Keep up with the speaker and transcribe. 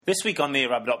This week on the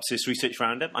Arabidopsis Research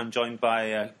Roundup, I'm joined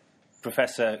by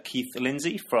Professor Keith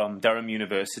Lindsey from Durham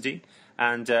University,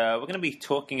 and we're going to be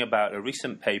talking about a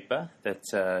recent paper that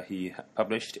he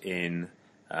published in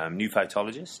New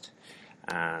Phytologist,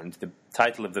 and the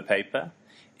title of the paper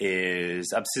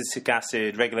is Abscisic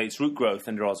Acid Regulates Root Growth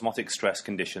Under Osmotic Stress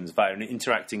Conditions via an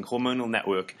Interacting Hormonal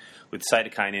Network with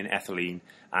Cytokinin, Ethylene,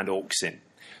 and Auxin.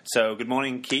 So, good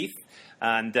morning, Keith.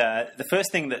 And the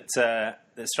first thing that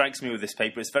strikes me with this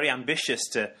paper is very ambitious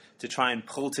to try and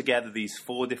pull together these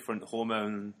four different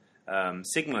hormone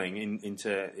signaling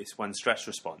into this one stress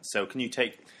response. So can you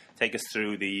take us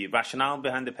through the rationale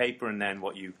behind the paper and then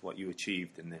what you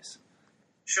achieved in this?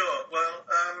 Sure. Well,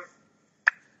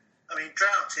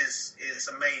 drought is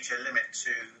a major limit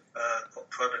to crop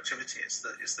productivity. It's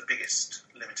the biggest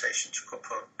limitation to crop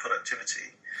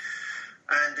productivity.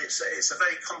 And it's a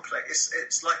very complex.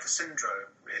 It's like a syndrome,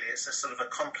 really. It's a sort of a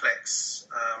complex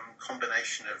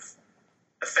combination of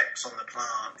effects on the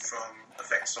plant, from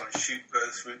effects on shoot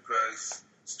growth, root growth,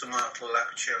 stomatal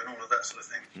aperture, and all of that sort of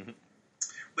thing. Mm-hmm.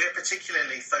 We're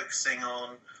particularly focusing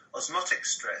on osmotic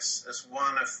stress as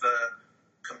one of the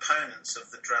components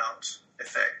of the drought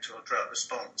effect or drought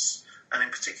response, and in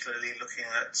particularly looking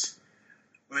at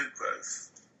root growth.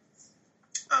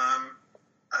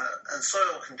 And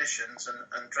soil conditions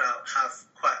and drought have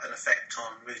quite an effect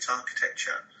on root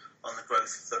architecture, on the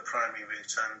growth of the primary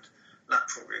root and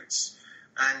lateral roots.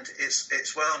 And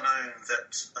it's well known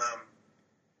that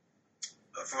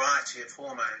a variety of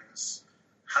hormones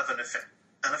have an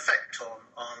effect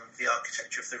on the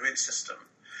architecture of the root system.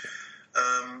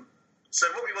 So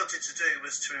what we wanted to do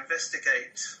was to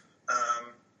investigate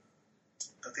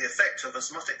the effect of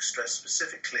osmotic stress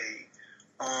specifically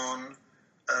on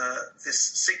this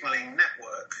signaling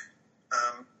network,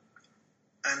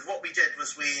 and what we did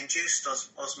was we induced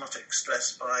osmotic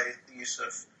stress by the use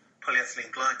of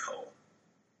polyethylene glycol.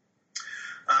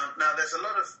 Now, there's a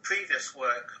lot of previous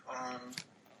work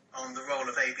on the role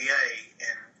of ABA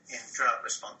in drought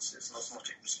responses and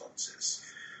osmotic responses,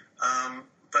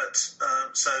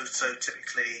 so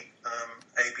typically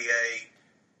ABA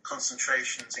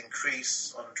concentrations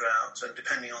increase on drought, and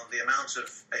depending on the amount of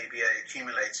ABA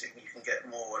accumulating, you can get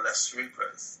more or less root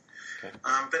growth. Okay.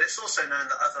 But it's also known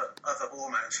that other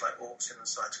hormones like auxin and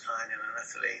cytokinin and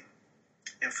ethylene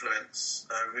influence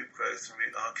root growth and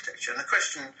root architecture. And the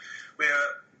question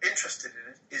we're interested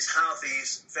in is how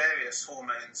these various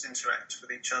hormones interact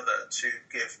with each other to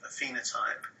give a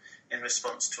phenotype in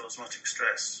response to osmotic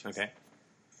stress. Okay.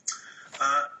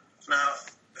 Now,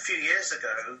 a few years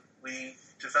ago, we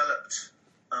developed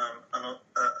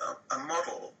a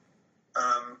model,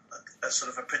 a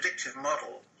sort of a predictive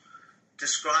model,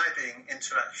 describing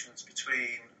interactions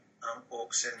between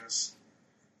auxin,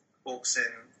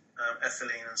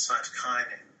 ethylene, and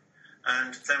cytokinin.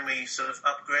 And then we sort of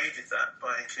upgraded that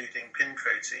by including pin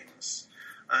proteins.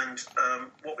 And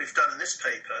what we've done in this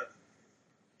paper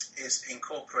is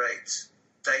incorporate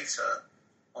data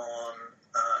on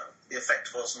the effect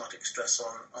of osmotic stress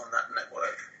on that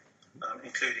network,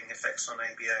 including effects on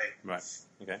ABA. Right,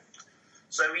 okay.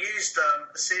 So we used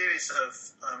a series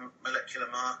of molecular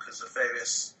markers of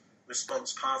various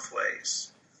response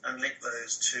pathways and linked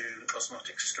those to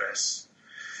osmotic stress.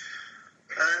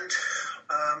 And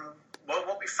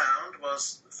what we found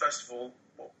was, first of all,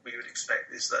 what we would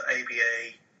expect is that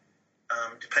ABA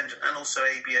dependent and also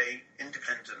ABA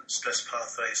independent stress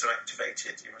pathways are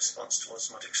activated in response to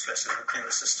osmotic stress in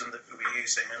the system that we were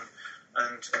using,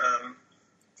 and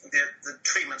the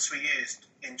treatments we used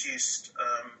induced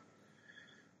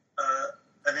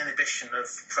an inhibition of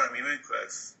primary root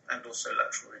growth and also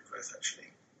lateral root growth, actually.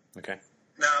 Okay.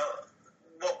 Now,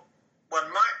 what one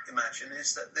might imagine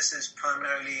is that this is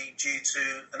primarily due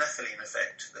to an ethylene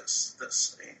effect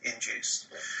that's induced.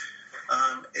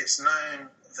 It's known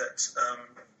that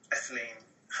ethylene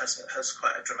has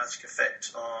quite a dramatic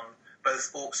effect on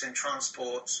both auxin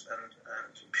transport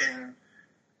and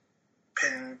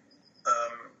pin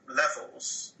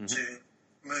levels, mm-hmm. to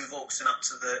move auxin up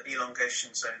to the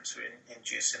elongation zone to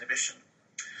induce inhibition.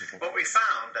 Okay. What we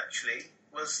found, actually,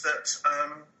 was that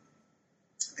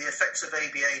the effects of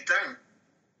ABA don't,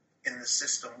 in the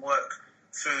system, work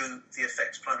through the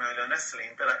effects primarily on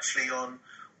ethylene, but actually on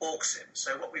auxin.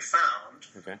 So what we found,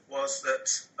 okay. was that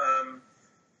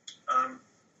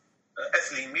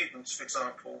ethylene mutants, for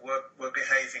example, were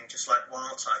behaving just like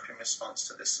wild type in response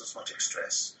to this osmotic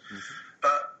stress. Mm-hmm.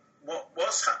 But what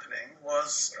was happening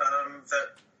was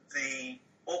that the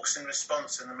auxin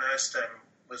response in the meristem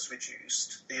was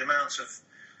reduced. The amount of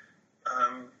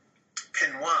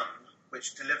pin 1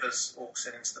 which delivers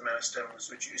auxin into the meristeme, was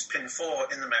reduced. Pin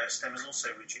 4 in the meristeme is also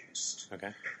reduced.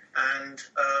 Okay. And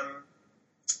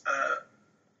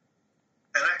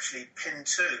actually pin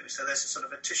 2, so there's a sort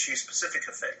of a tissue-specific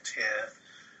effect here.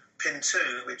 Pin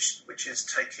 2, which is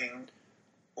taking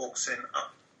auxin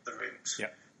up the root,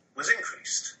 was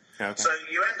increased. Okay. So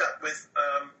you end up with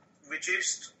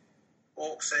reduced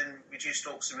auxin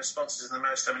responses in the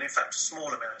meristeme, and in fact a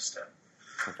smaller meristeme.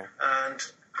 Okay. And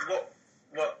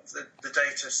what the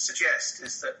data suggest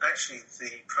is that actually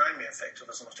the primary effect of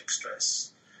osmotic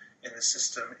stress in the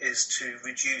system is to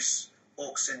reduce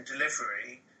auxin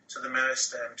delivery to the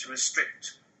meristeme, to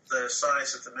restrict the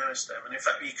size of the meristeme. And in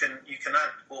fact, you can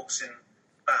add auxin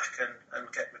back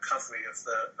and get recovery of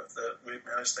the root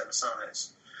meristeme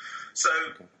size. So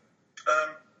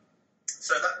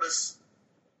so that was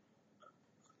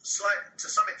to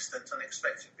some extent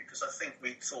unexpected, because I think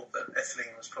we thought that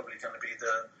ethylene was probably going to be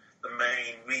the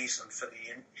main reason for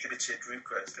the inhibited root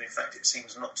growth, but in fact it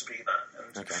seems not to be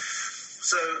that. And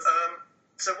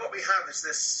so what we have is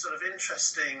this sort of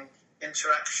interesting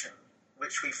interaction,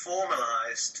 which we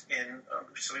formalised in.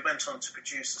 So we went on to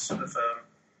produce a sort of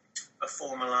a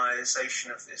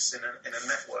formalisation of this in a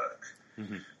network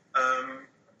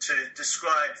to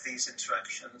describe these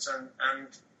interactions. And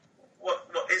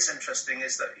what is interesting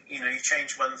is that you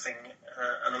change one thing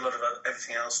and a lot of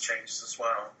everything else changes as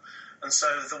well. And so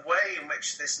the way in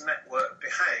which this network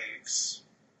behaves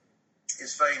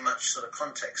is very much sort of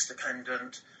context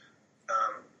dependent,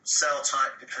 cell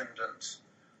type dependent,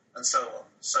 and so on.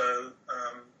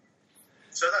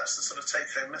 So that's the sort of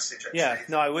take-home message, actually. Yeah,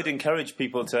 no, I would encourage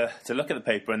people to look at the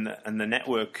paper, and the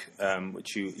network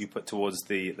which you put towards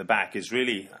the back is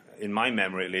really, in my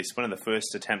memory at least, one of the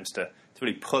first attempts to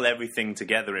really pull everything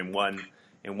together in one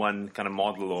kind of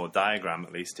model or diagram.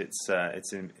 At least it's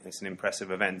an impressive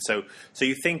event. So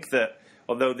you think that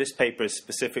although this paper is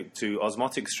specific to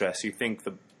osmotic stress, you think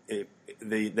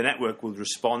the network will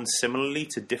respond similarly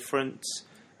to different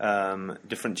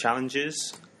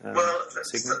challenges? Well,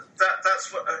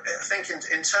 that's what I think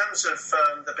in terms of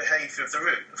the behaviour of the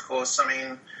root. Of course, I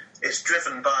mean, it's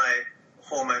driven by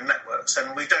hormone networks,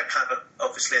 and we don't have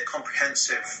obviously a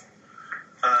comprehensive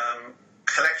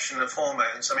collection of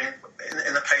hormones. I mean,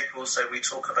 in the paper also we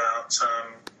talk about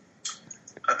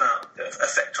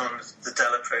effect on the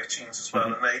DELA proteins as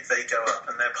well, and they go up,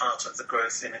 and they're part of the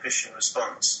growth inhibition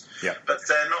response. Yeah. But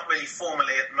they're not really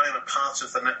formally at the moment part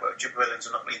of the network. Gibberellins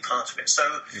are not really part of it. So,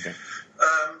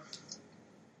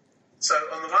 so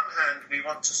on the one hand, we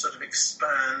want to sort of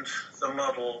expand the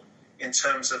model in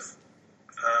terms of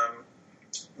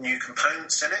new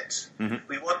components in it.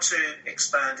 We want to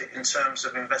expand it in terms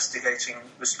of investigating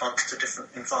response to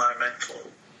different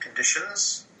environmental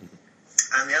conditions.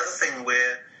 And the other thing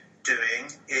we're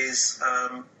doing is,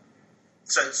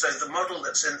 so the model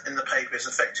that's in the paper is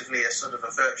effectively a sort of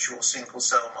a virtual single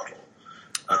cell model.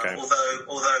 Okay.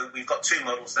 Although we've got two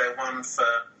models there, one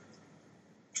for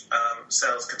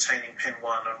cells containing pin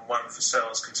 1 and one for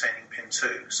cells containing pin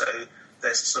 2. So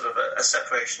there's sort of a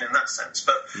separation in that sense.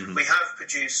 But we have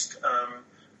produced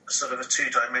a sort of a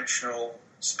two-dimensional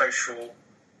spatial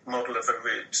model of a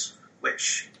root,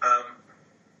 which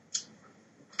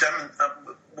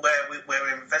where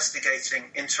we're investigating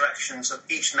interactions of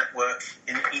each network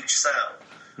in each cell,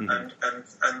 and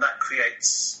that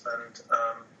creates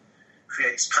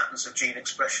patterns of gene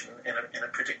expression in a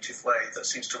predictive way that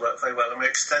seems to work very well, and we're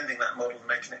extending that model and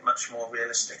making it much more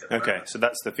realistic at the moment. So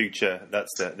that's the future.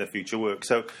 That's the future work.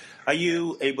 So, are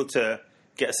you able to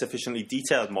get a sufficiently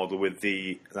detailed model with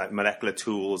the molecular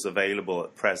tools available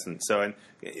at present? So, and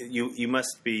you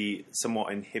must be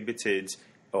somewhat inhibited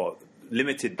or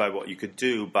limited by what you could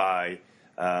do by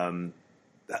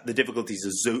the difficulties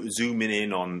of zooming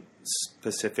in on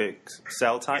specific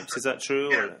cell types. Is that true?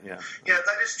 Yeah,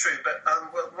 that is true. But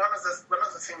one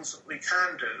of the things that we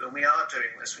can do, and we are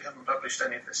doing this, we haven't published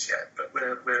any of this yet, but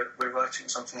we're writing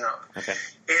something up. Okay.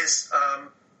 Is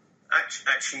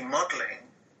actually modelling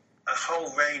a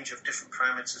whole range of different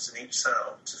parameters in each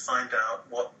cell to find out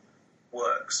what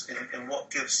works in what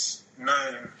gives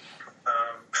known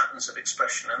patterns of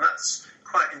expression, and that's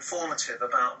quite informative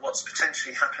about what's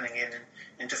potentially happening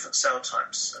in different cell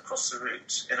types across the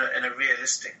root in a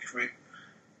realistic root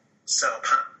cell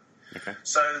pattern. Okay.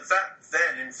 So that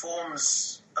then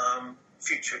informs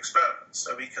future experiments.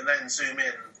 So we can then zoom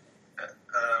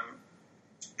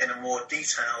in a more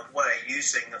detailed way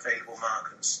using available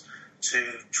markers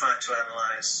to try to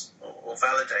analyse or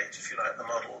validate, if you like, the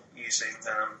model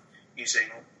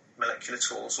using molecular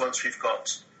tools once we've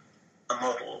got a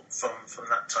model from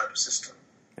that type of system.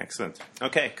 Excellent.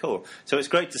 Okay, cool. So it's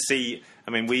great to see.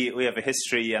 I mean, we have a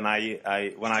history, and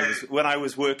when I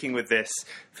was working with this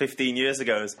 15 years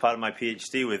ago as part of my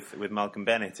PhD with Malcolm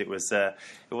Bennett, it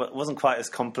wasn't quite as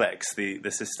complex,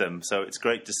 the system. So it's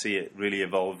great to see it really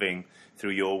evolving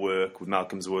through your work, with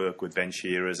Malcolm's work, with Ben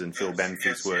Shearer's and Phil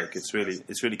Benfie's work. It's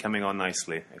really coming on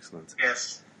nicely. Excellent.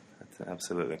 Yes.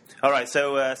 Absolutely. All right.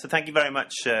 So thank you very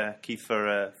much, Keith,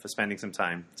 for spending some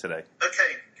time today.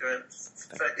 Okay, good.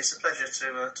 It's a pleasure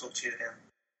to talk to you again.